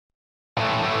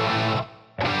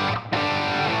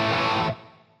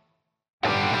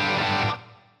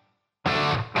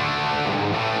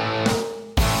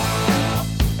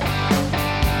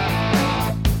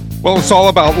Well, it's all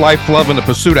about life, love, and the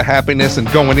pursuit of happiness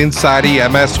and going inside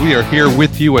EMS. We are here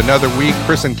with you another week,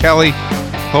 Chris and Kelly.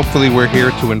 Hopefully we're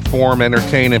here to inform,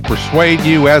 entertain, and persuade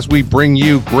you as we bring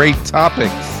you great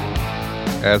topics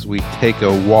as we take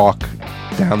a walk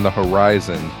down the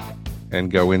horizon and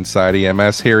go inside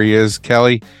EMS. Here he is,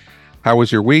 Kelly. How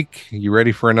was your week? You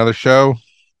ready for another show?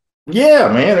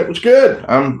 Yeah, man, it was good.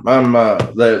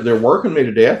 They're working me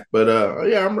to death, but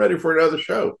yeah, I'm ready for another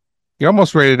show. You're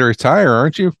almost ready to retire,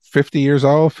 aren't you? 50 years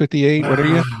old, 58, what are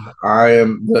you? I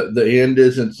am the end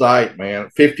is in sight, man.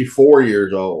 54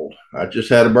 years old. I just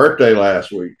had a birthday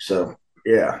last week, so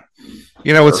yeah.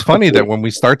 You know, it's funny that when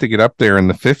we start to get up there in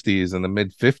the 50s and the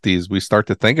mid 50s, we start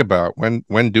to think about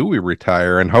when do we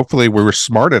retire? And hopefully we were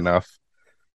smart enough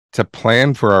to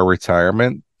plan for our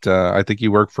retirement. I think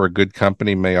you work for a good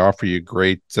company, may offer you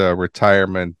great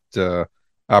retirement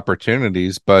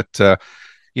opportunities, but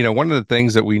you know, one of the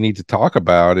things that we need to talk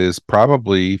about is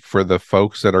probably for the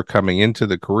folks that are coming into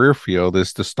the career field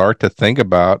is to start to think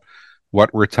about what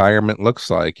retirement looks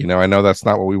like. You know, I know that's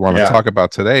not what we want to talk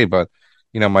about today, but,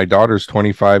 you know, my daughter's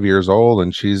 25 years old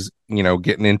and she's, you know,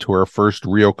 getting into her first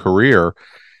real career.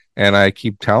 And I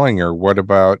keep telling her, what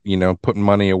about, you know, putting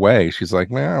money away? She's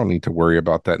like, man, I don't need to worry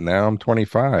about that now. I'm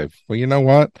 25. Well, you know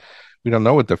what? We don't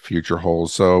know what the future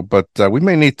holds. So, but we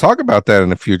may need to talk about that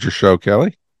in a future show,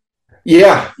 Kelly.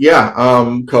 Yeah.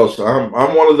 Because I'm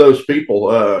one of those people,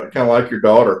 kind of like your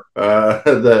daughter.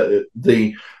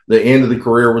 The end of the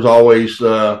career was always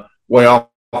way off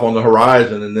on the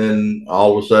horizon, and then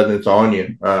all of a sudden it's on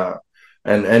you.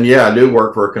 And yeah, I do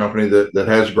work for a company that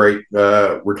has great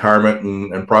retirement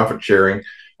and profit sharing,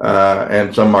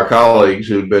 and some of my colleagues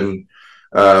who've been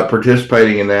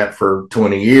participating in that for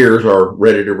 20 years are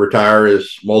ready to retire as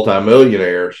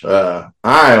multimillionaires.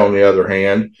 I, on the other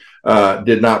hand,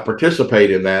 did not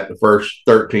participate in that the first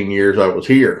 13 years I was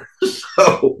here.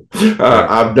 So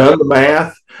I've done the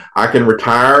math. I can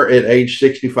retire at age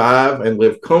 65 and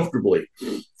live comfortably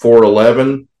for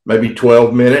 11, maybe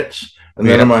 12 minutes. And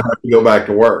then I'm going to have to go back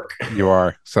to work. You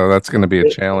are. So that's going to be a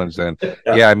challenge then.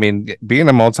 Yeah. I mean, being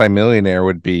a multimillionaire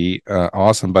would be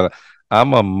awesome, but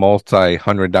I'm a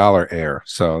multi-$100 heir.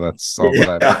 So that's all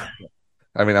that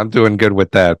I mean, I'm doing good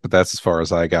with that, but that's as far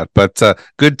as I got. But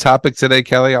good topic today,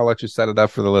 Kelly. I'll let you set it up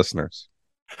for the listeners.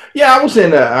 Yeah, I was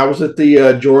at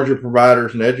the Georgia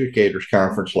Providers and Educators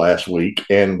Conference last week,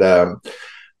 and Dan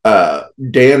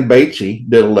Batesy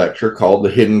did a lecture called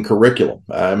 "The Hidden Curriculum."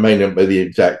 It may not be the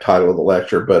exact title of the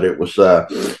lecture, but it was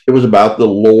about the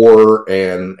lore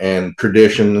and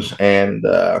traditions and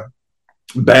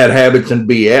bad habits and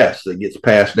BS that gets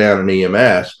passed down in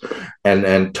EMS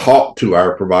and taught to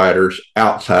our providers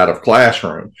outside of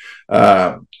classroom.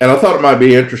 And I thought it might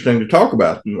be interesting to talk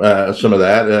about some of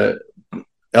that.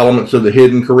 Elements of the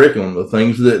hidden curriculum, the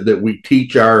things that we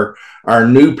teach our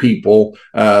new people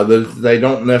that they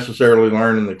don't necessarily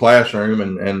learn in the classroom,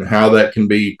 and how that can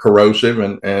be corrosive,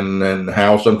 and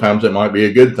how sometimes it might be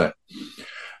a good thing.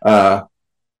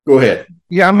 Go ahead.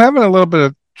 Yeah, I'm having a little bit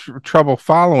of trouble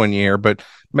following you here, but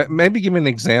maybe give me an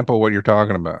example of what you're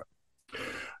talking about.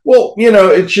 Well, you know,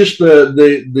 it's just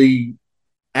the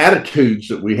attitudes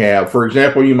that we have. For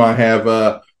example, you might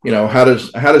have you know, how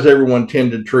does everyone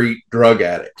tend to treat drug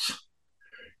addicts?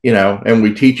 You know, and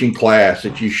we teach in class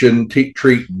that you shouldn't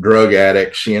treat drug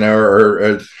addicts, you know,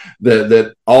 or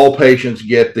that all patients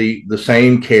get the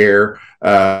same care,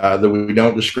 that we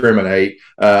don't discriminate.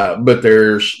 But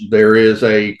there is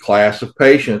a class of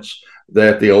patients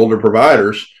that the older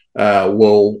providers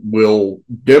will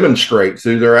demonstrate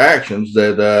through their actions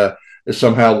that is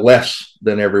somehow less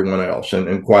than everyone else,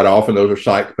 and quite often those are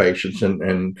psych patients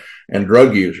and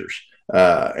drug users,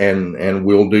 and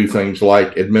we'll do things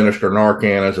like administer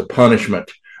Narcan as a punishment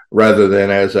rather than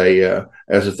as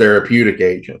a therapeutic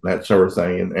agent, that sort of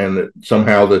thing, and that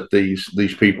somehow that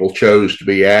these people chose to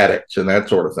be addicts and that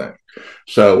sort of thing.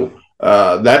 So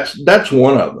that's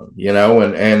one of them, you know,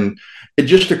 and it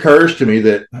just occurs to me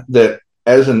that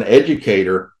as an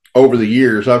educator over the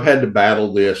years, I've had to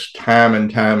battle this time and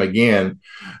time again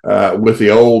with the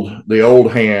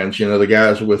old hands, you know, the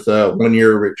guys with 1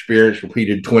 year of experience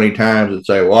repeated 20 times and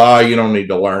say, well, you don't need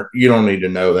to learn. You don't need to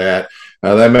know that.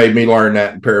 They made me learn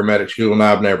that in paramedic school, and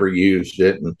I've never used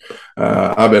it. And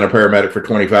I've been a paramedic for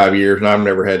 25 years, and I've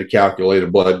never had to calculate a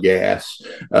blood gas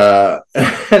and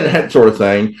that sort of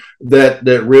thing. That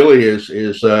really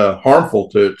is harmful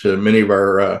to many of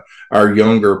our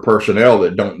younger personnel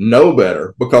that don't know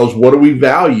better. Because what do we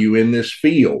value in this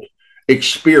field?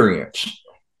 Experience,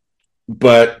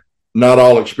 but not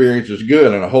all experience is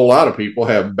good, and a whole lot of people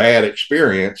have bad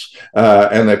experience,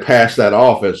 and they pass that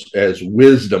off as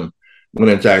wisdom when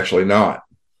it's actually not.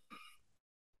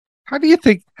 how do you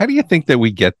think that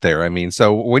we get there? I mean,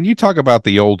 so when you talk about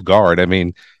the old guard, I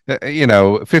mean,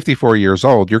 54 years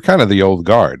old, you're kind of the old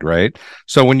guard, right?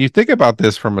 So when you think about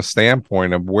this from a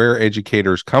standpoint of where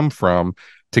educators come from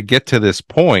to get to this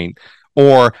point,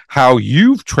 or how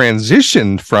you've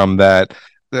transitioned from that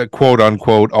quote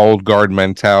unquote old guard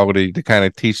mentality to kind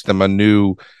of teach them a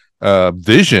new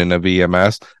vision of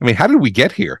EMS. I mean, how did we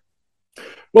get here?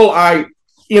 Well, I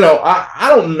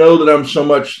don't know that I'm so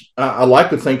much. I like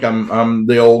to think I'm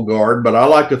the old guard, but I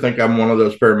like to think I'm one of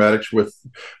those paramedics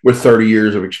with 30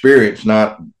 years of experience,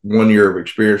 not 1 year of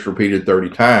experience repeated 30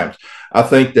 times. I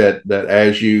think that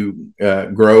as you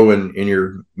grow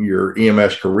in your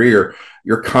EMS career,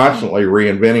 you're constantly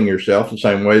reinventing yourself the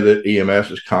same way that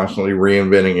EMS is constantly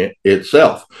reinventing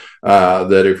itself.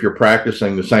 That if you're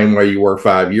practicing the same way you were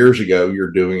 5 years ago,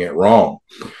 you're doing it wrong.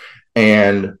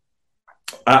 And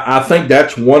I think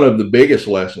that's one of the biggest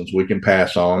lessons we can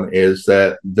pass on is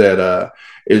that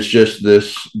is just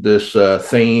this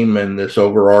theme and this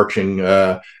overarching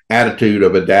attitude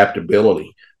of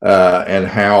adaptability and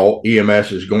how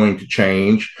EMS is going to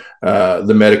change.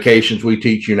 The medications we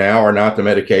teach you now are not the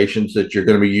medications that you're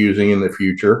going to be using in the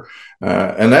future,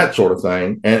 and that sort of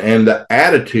thing. And the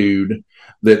attitude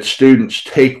that students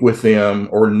take with them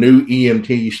or new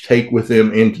EMTs take with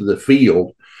them into the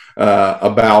field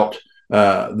about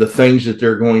the things that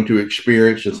they're going to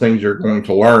experience, the things they're going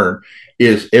to learn,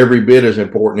 is every bit as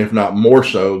important, if not more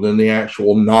so, than the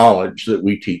actual knowledge that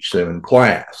we teach them in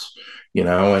class.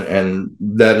 And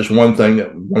that is one thing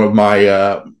that one of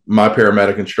my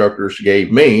paramedic instructors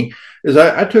gave me is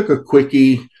I took a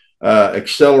quickie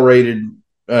accelerated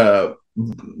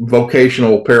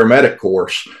vocational paramedic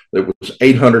course that was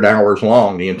 800 hours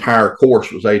long. The entire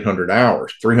course was 800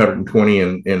 hours, 320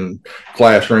 in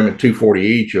classroom and 240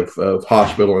 each of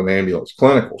hospital and ambulance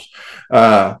clinicals.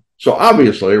 So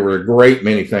obviously there were a great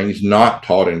many things not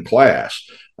taught in class.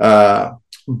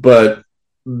 But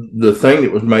the thing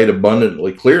that was made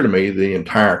abundantly clear to me the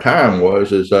entire time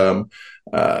is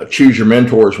choose your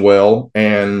mentors well,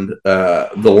 and the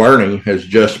learning has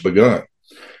just begun.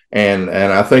 And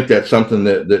I think that's something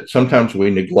that sometimes we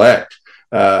neglect,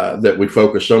 that we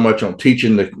focus so much on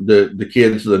teaching the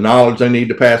kids the knowledge they need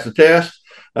to pass the test,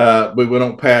 but we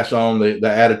don't pass on the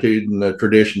attitude and the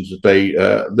traditions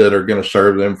that are going to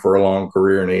serve them for a long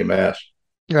career in EMS.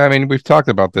 Yeah, I mean, we've talked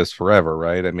about this forever,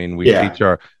 right? I mean,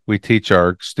 Yeah. We teach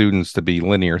our students to be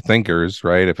linear thinkers,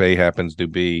 right? If A happens to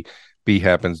B, B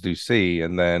happens to C,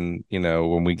 and then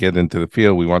when we get into the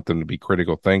field, we want them to be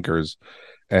critical thinkers.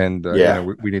 And Yeah.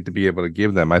 we need to be able to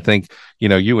give them. I think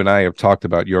you and I have talked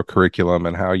about your curriculum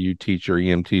and how you teach your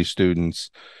EMT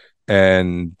students,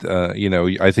 and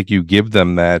I think you give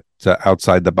them that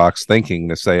outside the box thinking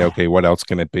to say, okay, what else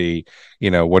can it be?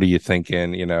 What are you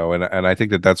thinking? And I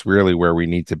think that that's really where we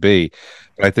need to be.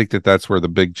 I think that that's where the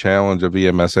big challenge of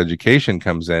EMS education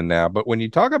comes in now. But when you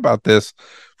talk about this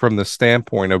from the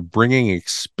standpoint of bringing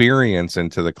experience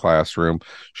into the classroom,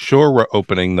 sure, we're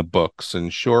opening the books,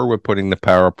 and sure, we're putting the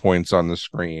PowerPoints on the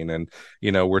screen, and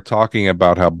we're talking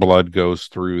about how blood goes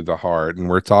through the heart, and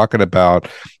we're talking about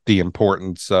the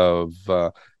importance of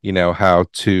how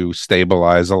to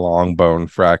stabilize a long bone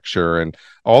fracture and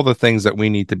all the things that we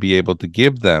need to be able to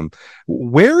give them.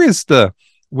 Where is the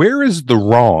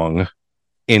wrong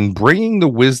in bringing the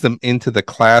wisdom into the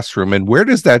classroom, and where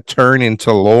does that turn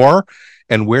into lore,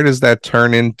 and where does that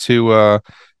turn into a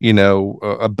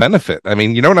benefit? I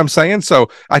mean, you know what I'm saying? So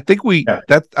I think Yeah.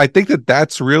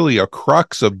 that's really a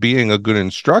crux of being a good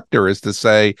instructor, is to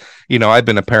say, I've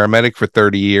been a paramedic for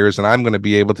 30 years and I'm going to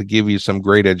be able to give you some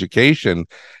great education.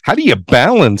 How do you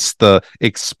balance the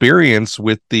experience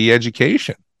with the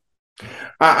education?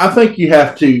 I think you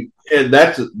have to.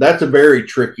 That's a very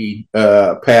tricky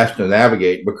path to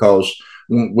navigate, because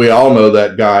we all know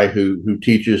that guy who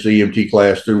teaches EMT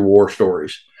class through war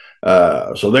stories.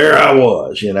 So there I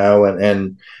was,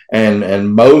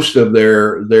 and most of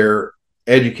their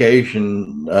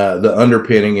education, the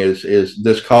underpinning is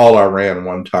this call I ran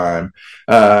one time,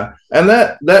 and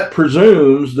that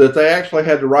presumes that they actually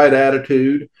had the right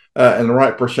attitude and the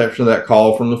right perception of that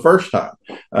call from the first time.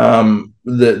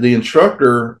 The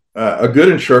instructor, a good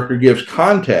instructor, gives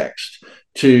context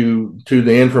to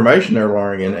the information they're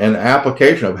learning, and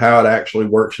application of how it actually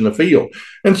works in the field.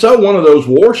 And so one of those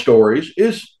war stories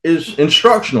is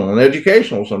instructional and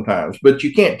educational sometimes, but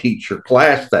you can't teach your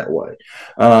class that way.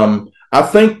 I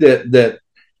think that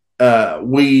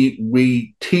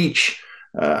we teach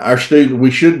our students.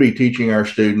 We should be teaching our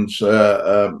students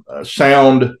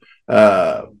sound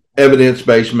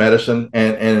evidence-based medicine,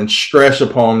 and stress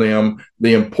upon them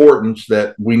the importance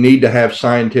that we need to have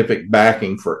scientific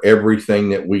backing for everything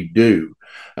that we do.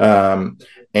 Um,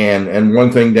 and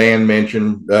one thing Dan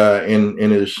mentioned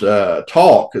in his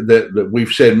talk that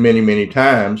we've said many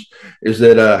times is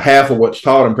that half of what's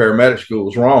taught in paramedic school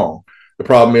is wrong. The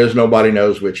problem is nobody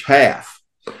knows which half.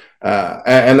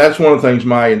 And that's one of the things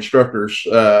my instructors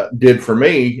did for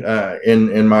me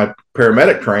in my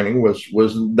paramedic training was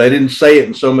they didn't say it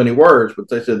in so many words, but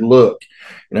they said, "Look,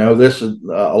 this is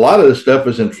a lot of this stuff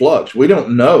is in flux. We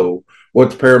don't know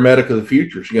what the paramedic of the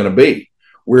future is going to be.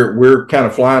 We're kind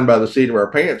of flying by the seat of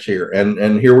our pants here,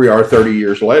 and here we are 30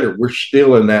 years later. We're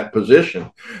still in that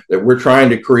position that we're trying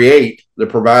to create the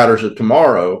providers of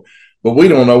tomorrow, but we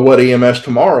don't know what EMS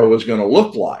tomorrow is going to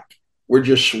look like." We're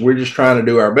just trying to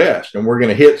do our best, and we're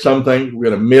going to hit some things, we're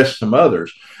going to miss some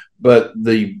others. But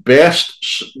the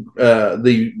best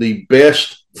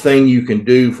thing you can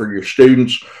do for your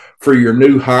students, for your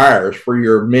new hires, for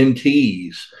your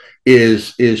mentees,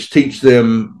 is teach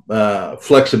them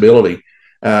flexibility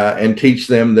and teach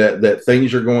them that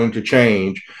things are going to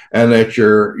change, and that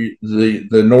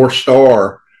the North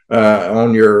Star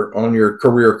on your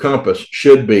career compass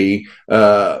should be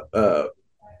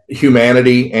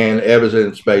humanity and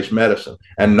evidence-based medicine,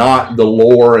 and not the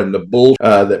lore and the bull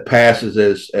that passes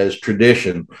as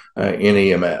tradition in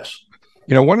EMS.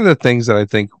 One of the things that I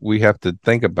think we have to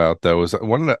think about, though, is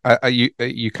one of the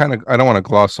you kind of, I don't want to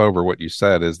gloss over what you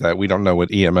said, is that we don't know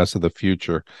what EMS of the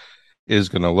future is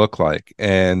going to look like.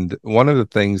 And one of the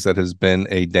things that has been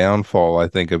a downfall, I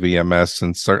think, of EMS,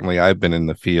 and certainly I've been in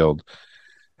the field,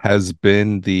 has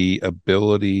been the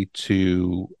ability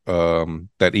to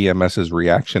that EMS is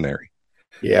reactionary.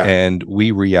 Yeah. And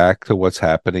we react to what's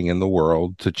happening in the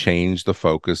world to change the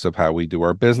focus of how we do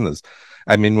our business.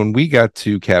 I mean, when we got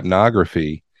to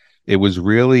capnography, it was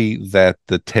really that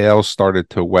the tail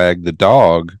started to wag the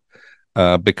dog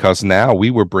because now we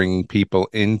were bringing people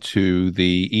into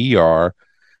the ER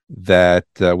that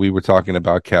we were talking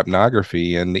about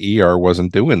capnography, and the ER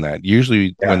wasn't doing that.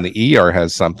 Usually when the ER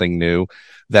has something new,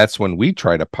 that's when we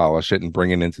try to polish it and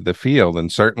bring it into the field.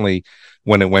 And certainly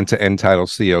when it went to end-tidal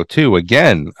CO2,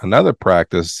 again, another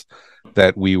practice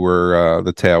that we were,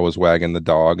 the tail was wagging the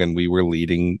dog, and we were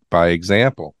leading by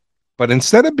example. But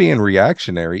instead of being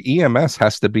reactionary, EMS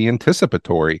has to be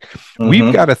anticipatory. Mm-hmm.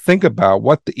 We've got to think about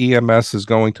what the EMS is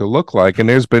going to look like. And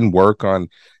there's been work on,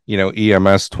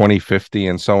 EMS 2050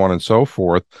 and so on and so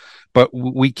forth. But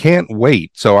we can't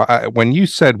wait. So when you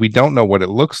said we don't know what it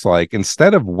looks like,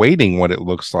 instead of waiting what it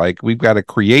looks like, we've got to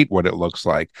create what it looks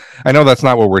like. I know that's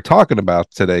not what we're talking about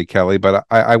today, Kelly, but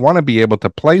I want to be able to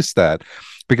place that,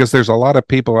 because there's a lot of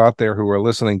people out there who are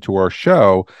listening to our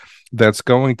show that's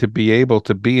going to be able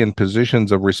to be in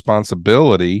positions of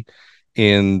responsibility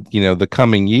in the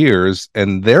coming years,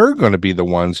 and they're going to be the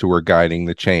ones who are guiding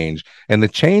the change. And the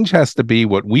change has to be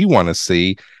what we want to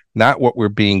see, not what we're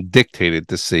being dictated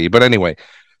to see. But anyway,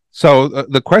 so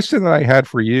the question that I had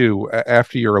for you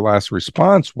after your last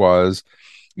response was,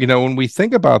 when we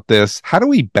think about this, how do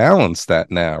we balance that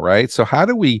now, right? So how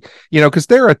do we, because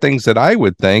there are things that I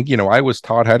would think, I was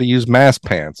taught how to use mask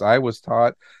pants. I was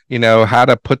taught, how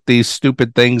to put these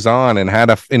stupid things on and how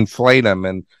to inflate them,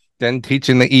 and then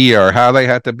teaching the ER how they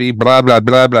had to be blah, blah,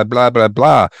 blah, blah, blah, blah,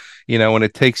 blah, and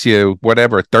it takes you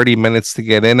 30 minutes to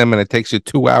get in them, and it takes you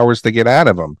 2 hours to get out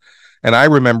of them. And I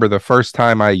remember the first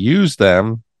time I used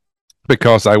them,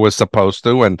 because I was supposed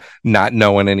to and not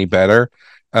knowing any better,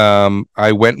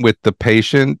 I went with the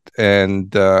patient,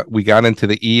 and we got into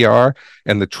the ER,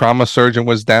 and the trauma surgeon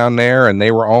was down there, and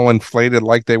they were all inflated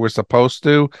like they were supposed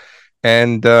to.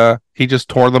 And he just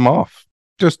tore them off,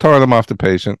 the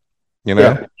patient.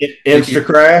 Insta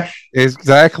crash.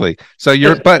 Exactly. So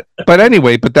but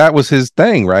anyway, but that was his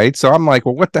thing, right? So I'm like,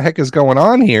 well, what the heck is going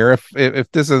on here?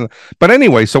 If this is, but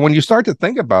anyway, so when you start to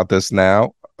think about this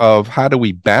now, of how do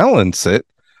we balance it,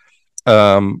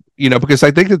 because I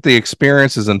think that the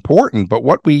experience is important, but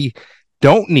what we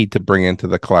don't need to bring into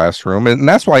the classroom, and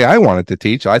that's why I wanted to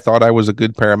teach. I thought I was a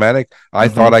good paramedic. I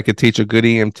thought I could teach a good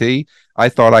EMT. I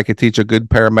thought I could teach a good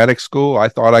paramedic school. I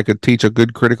thought I could teach a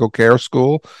good critical care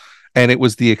school. And it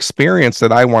was the experience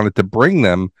that I wanted to bring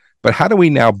them. But how do we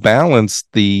now balance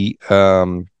the,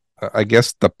 I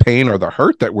guess, the pain or the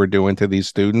hurt that we're doing to these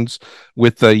students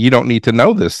with the you don't need to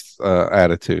know this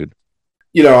attitude?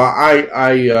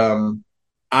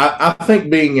 I think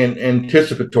being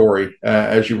anticipatory,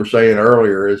 as you were saying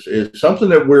earlier, is something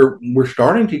that we're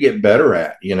starting to get better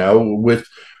at.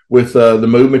 With the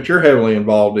movement you're heavily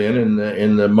involved in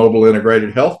the mobile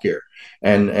integrated healthcare,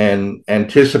 and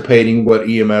anticipating what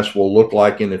EMS will look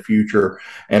like in the future,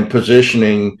 and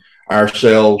positioning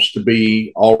ourselves to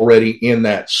be already in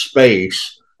that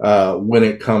space when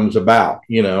it comes about.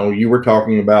 You were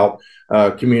talking about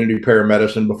community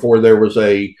paramedicine before there was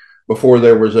a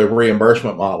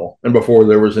reimbursement model, and before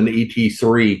there was an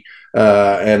ET3,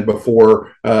 and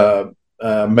before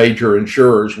major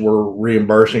insurers were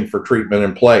reimbursing for treatment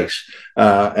in place.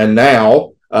 And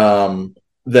now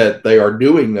that they are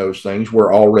doing those things,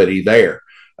 we're already there.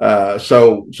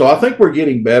 So I think we're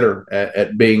getting better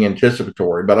at being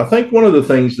anticipatory. But I think one of the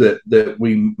things that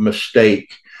we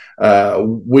mistake,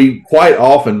 we quite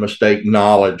often mistake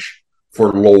knowledge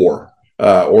for lore,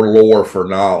 or lore for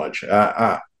knowledge.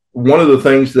 One of the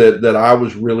things that I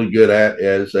was really good at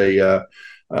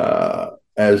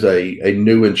as a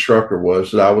new instructor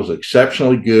was that I was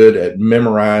exceptionally good at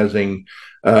memorizing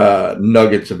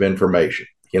nuggets of information.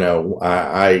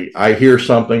 I hear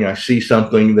something, I see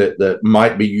something that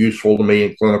might be useful to me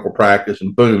in clinical practice,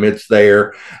 and boom, it's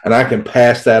there, and I can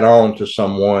pass that on to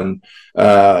someone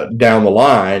down the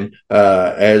line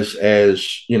as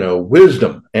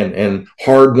wisdom and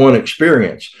hard won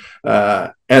experience.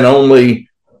 And only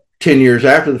 10 years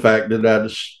after the fact did I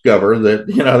discover that,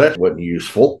 that wasn't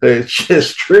useful. It's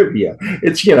just trivia.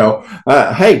 It's,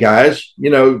 hey guys,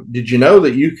 did you know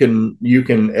that you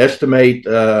can estimate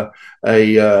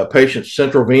a patient's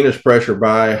central venous pressure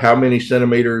by how many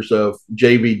centimeters of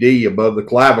JVD above the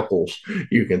clavicles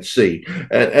you can see?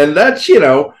 And that's,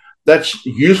 that's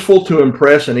useful to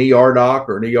impress an ER doc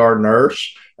or an ER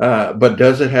nurse, but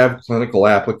does it have clinical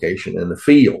application in the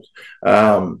field?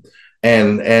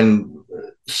 And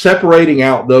separating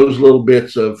out those little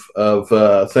bits of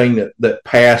thing that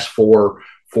pass for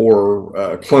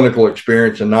clinical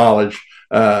experience and knowledge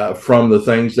from the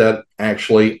things that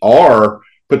actually are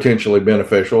potentially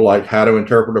beneficial, like how to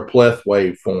interpret a pleth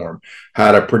waveform,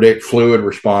 how to predict fluid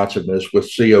responsiveness with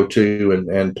CO2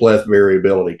 and pleth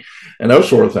variability, and those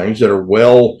sort of things that are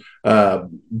well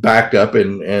backed up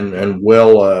and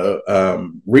well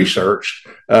researched.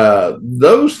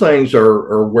 Those things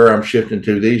are where I'm shifting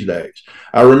to these days.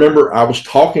 I remember I was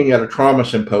talking at a trauma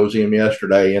symposium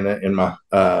yesterday in my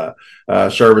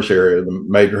service area. The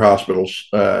major hospitals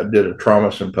did a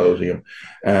trauma symposium,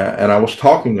 and I was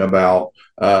talking about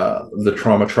the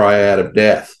trauma triad of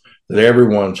death that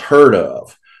everyone's heard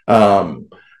of. And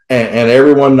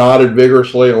everyone nodded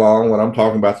vigorously along when I'm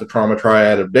talking about the trauma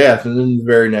triad of death. And then the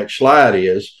very next slide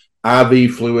is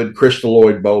IV fluid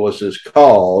crystalloid boluses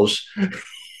cause,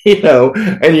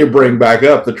 and you bring back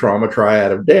up the trauma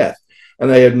triad of death. And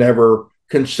they had never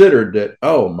considered that,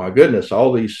 oh my goodness,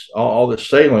 all this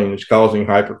saline is causing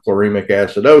hyperchloremic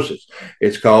acidosis.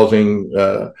 It's causing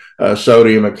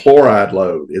sodium and chloride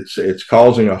load. It's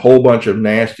causing a whole bunch of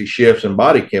nasty shifts in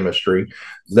body chemistry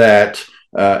that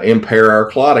impair our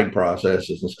clotting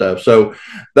processes and stuff. So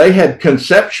they had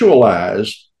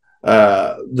conceptualized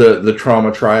the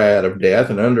trauma triad of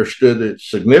death and understood its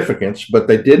significance, but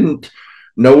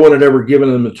no one had ever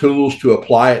given them the tools to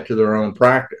apply it to their own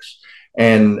practice.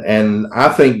 And I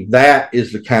think that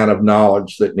is the kind of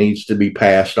knowledge that needs to be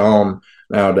passed on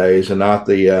nowadays, and not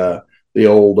the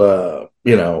old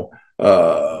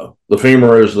the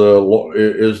femur is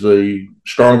the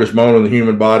strongest bone in the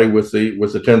human body with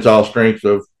the tensile strength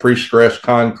of pre-stressed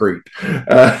concrete.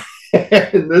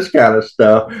 And this kind of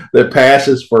stuff that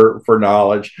passes for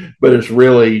knowledge, but it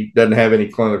really doesn't have any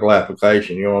clinical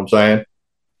application. You know what I'm saying?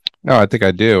 No, I think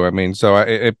I do. I mean,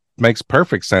 it makes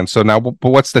perfect sense. So now, but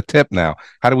what's the tip now?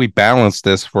 How do we balance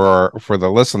this for the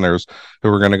listeners who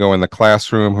are going to go in the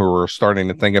classroom, who are starting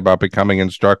to think about becoming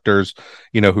instructors,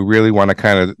 who really want to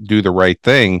kind of do the right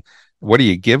thing? What do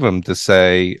you give them to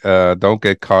say, don't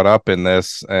get caught up in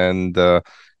this, and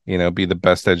be the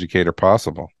best educator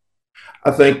possible?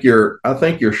 I think your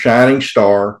shining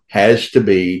star has to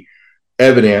be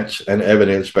evidence and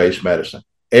evidence-based medicine.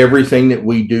 Everything that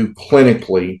we do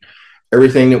clinically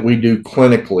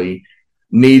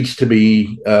needs to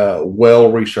be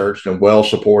well researched and well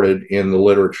supported in the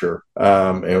literature.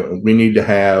 And we need to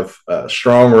have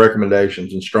strong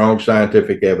recommendations and strong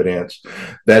scientific evidence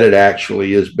that it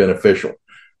actually is beneficial.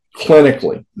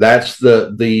 Clinically, that's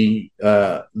the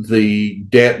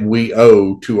debt we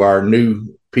owe to our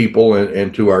new people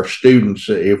and to our students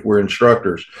if we're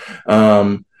instructors.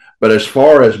 But as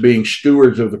far as being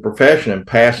stewards of the profession and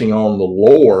passing on the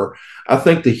lore, I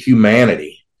think the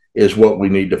humanity is what we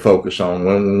need to focus on.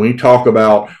 When we talk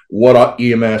about what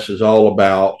EMS is all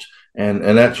about and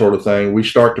that sort of thing,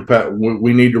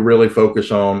 we need to really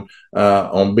focus on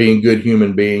being good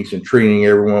human beings and treating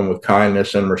everyone with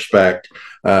kindness and respect.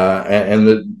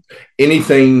 Any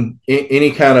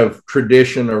kind of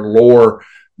tradition or lore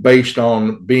based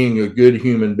on being a good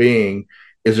human being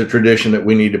is a tradition that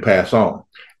we need to pass on.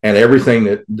 and everything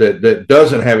that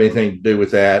doesn't have anything to do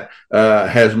with that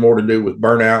has more to do with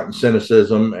burnout and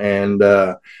cynicism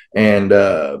and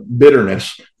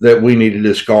bitterness that we need to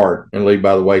discard and leave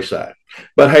by the wayside.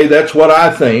 But hey, that's what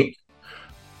I think.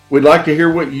 We'd like to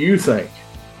hear what you think.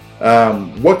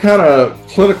 What kind of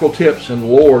clinical tips and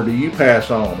lore do you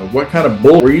pass on? And what kind of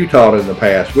bull were you taught in the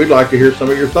past? We'd like to hear some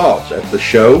of your thoughts at the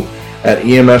show at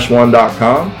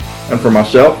ems1.com. And for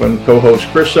myself and co-host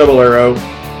Chris Cebollero,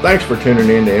 thanks for tuning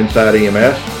in to Inside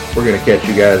EMS. We're going to catch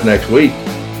you guys next week.